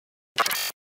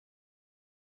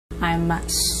I'm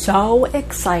so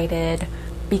excited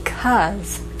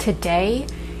because today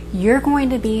you're going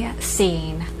to be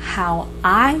seeing how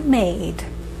I made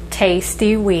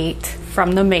tasty wheat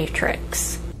from the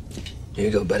Matrix. Here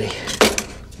you go, buddy.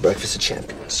 Breakfast of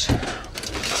champions.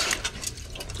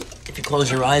 If you close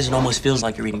your eyes, it almost feels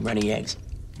like you're eating runny eggs.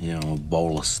 You know, a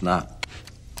bowl of snot.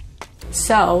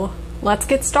 So let's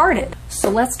get started. So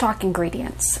let's talk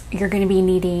ingredients. You're going to be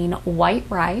needing white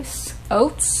rice,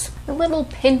 oats, a little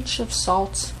pinch of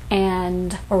salt,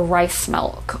 and rice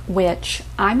milk, which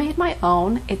I made my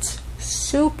own. It's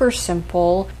super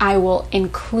simple. I will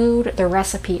include the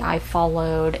recipe I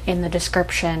followed in the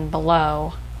description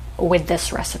below with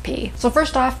this recipe. So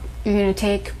first off, you're going to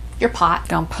take your pot,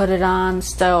 gonna put it on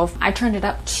stove. I turned it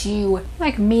up to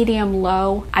like medium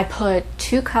low. I put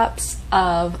 2 cups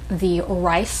of the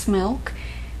rice milk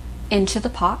into the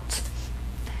pot,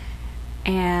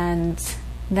 and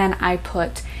then I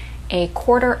put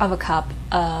 1/4 cup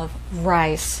of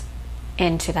rice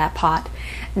into that pot.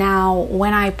 Now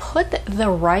when I put the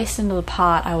rice into the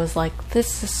pot, I was like,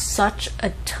 this is such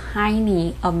a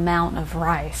tiny amount of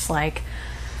rice, like,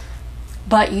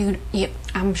 but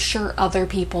I'm sure other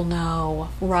people know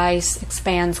rice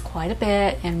expands quite a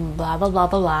bit and blah blah blah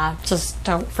blah blah. Just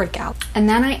don't freak out. And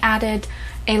then I added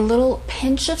a little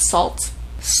pinch of salt.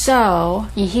 So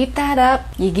you heat that up,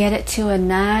 you get it to a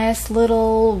nice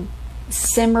little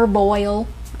simmer boil.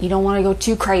 You don't want to go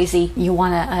too crazy. You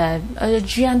want a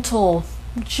gentle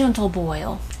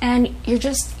boil. And you're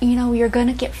just, you're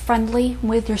gonna get friendly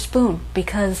with your spoon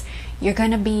because you're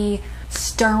gonna be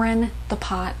stirring the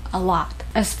pot a lot.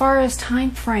 As far as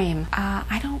time frame,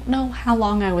 I don't know how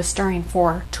long I was stirring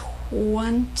for.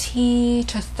 20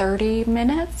 to 30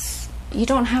 minutes. You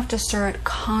don't have to stir it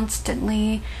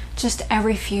constantly. Just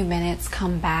every few minutes,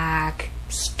 come back,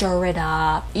 stir it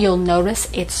up. You'll notice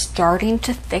it's starting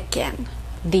to thicken.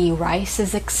 The rice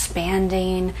is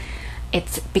expanding.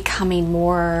 It's becoming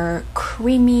more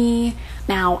creamy.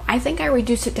 Now, I think I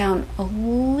reduced it down a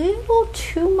little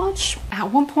too much.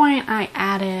 At one point, I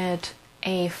added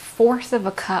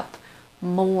 1/4 cup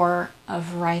more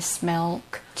of rice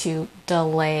milk to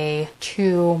delay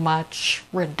too much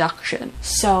reduction.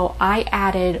 So I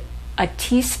added a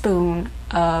teaspoon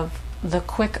of the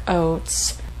quick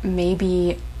oats,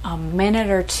 maybe a minute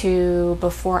or 2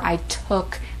 before I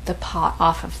took the pot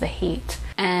off of the heat.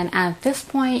 And at this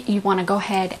point, you want to go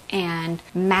ahead and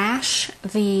mash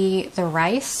the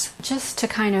rice just to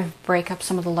kind of break up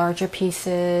some of the larger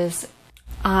pieces.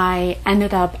 I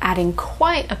ended up adding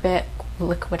quite a bit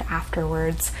liquid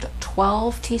afterwards,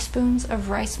 12 teaspoons of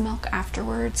rice milk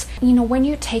afterwards. When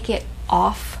you take it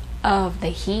off of the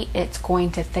heat, it's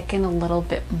going to thicken a little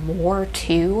bit more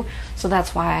too. So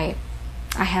that's why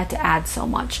I had to add so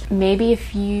much. Maybe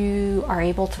if you are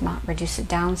able to not reduce it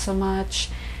down so much,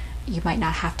 you might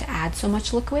not have to add so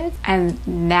much liquid. And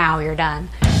now you're done.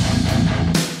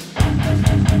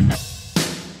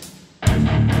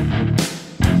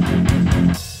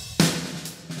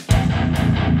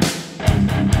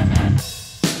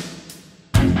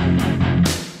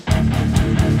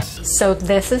 So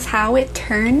this is how it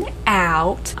turned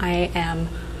out. I am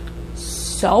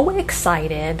so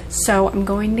excited. So I'm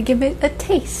going to give it a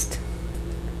taste.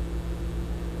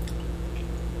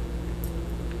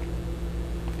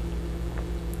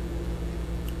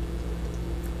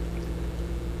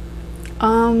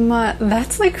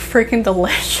 That's like freaking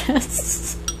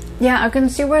delicious. Yeah, I can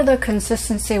see where the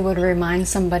consistency would remind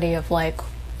somebody of like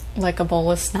a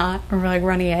bowl of snot or like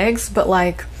runny eggs, but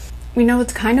like,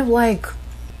 it's kind of like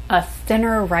a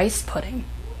thinner rice pudding,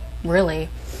 really.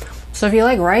 So if you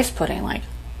like rice pudding, like.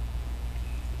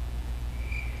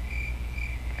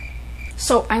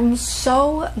 So I'm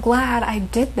so glad I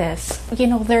did this.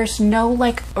 There's no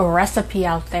like a recipe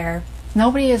out there.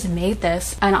 Nobody has made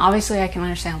this, and obviously I can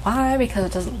understand why, because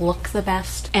it doesn't look the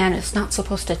best and it's not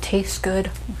supposed to taste good,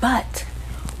 but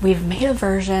we've made a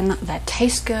version that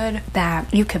tastes good, that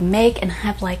you can make and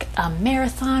have like a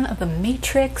marathon of the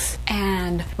Matrix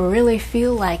and really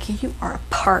feel like you are a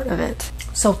part of it.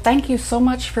 So thank you so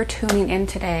much for tuning in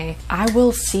today. I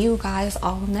will see you guys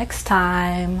all next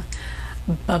time.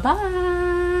 Bye-bye.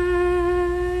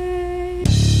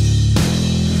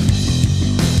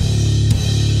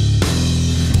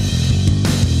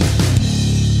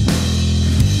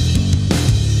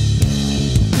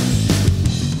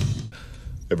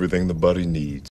 Everything the buddy needs.